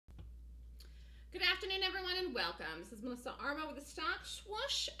Good afternoon, everyone, and welcome. This is Melissa Armo with the stock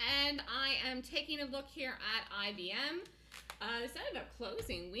Swoosh, and I am taking a look here at IBM. This ended up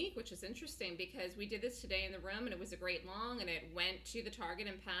closing week, which is interesting because we did this today in the room, and it was a great long, and it went to the target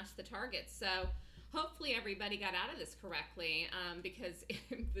and passed the target. So hopefully everybody got out of this correctly, because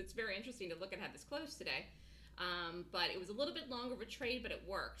it's very interesting to look at how this closed today. But it was a little bit longer of a trade, but it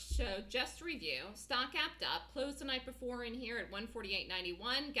worked. So just to review, stock gapped up, closed the night before in here at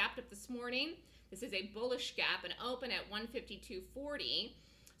 148.91, gapped up this morning. This is a bullish gap and open at 152.40.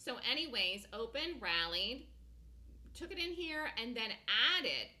 So anyways, open, rallied, took it in here, and then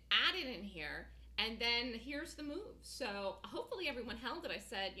added in here, and then here's the move. So hopefully everyone held it. I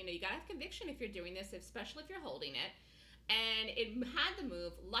said, you gotta have conviction if you're doing this, especially if you're holding it. And it had the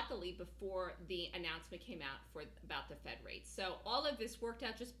move, luckily, before the announcement came out about the Fed rates. So all of this worked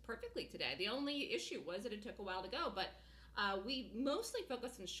out just perfectly today. The only issue was that it took a while to go, but we mostly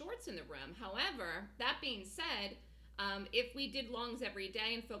focus on shorts in the room. However, that being said, if we did longs every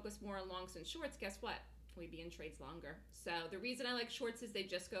day and focus more on longs and shorts, guess what? We'd be in trades longer. So the reason I like shorts is they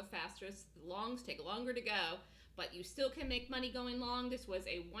just go faster. The longs take longer to go, but you still can make money going long. This was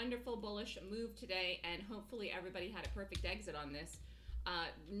a wonderful bullish move today, and hopefully everybody had a perfect exit on this.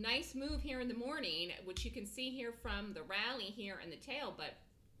 Nice move here in the morning, which you can see here from the rally here and the tail, but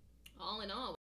all in all,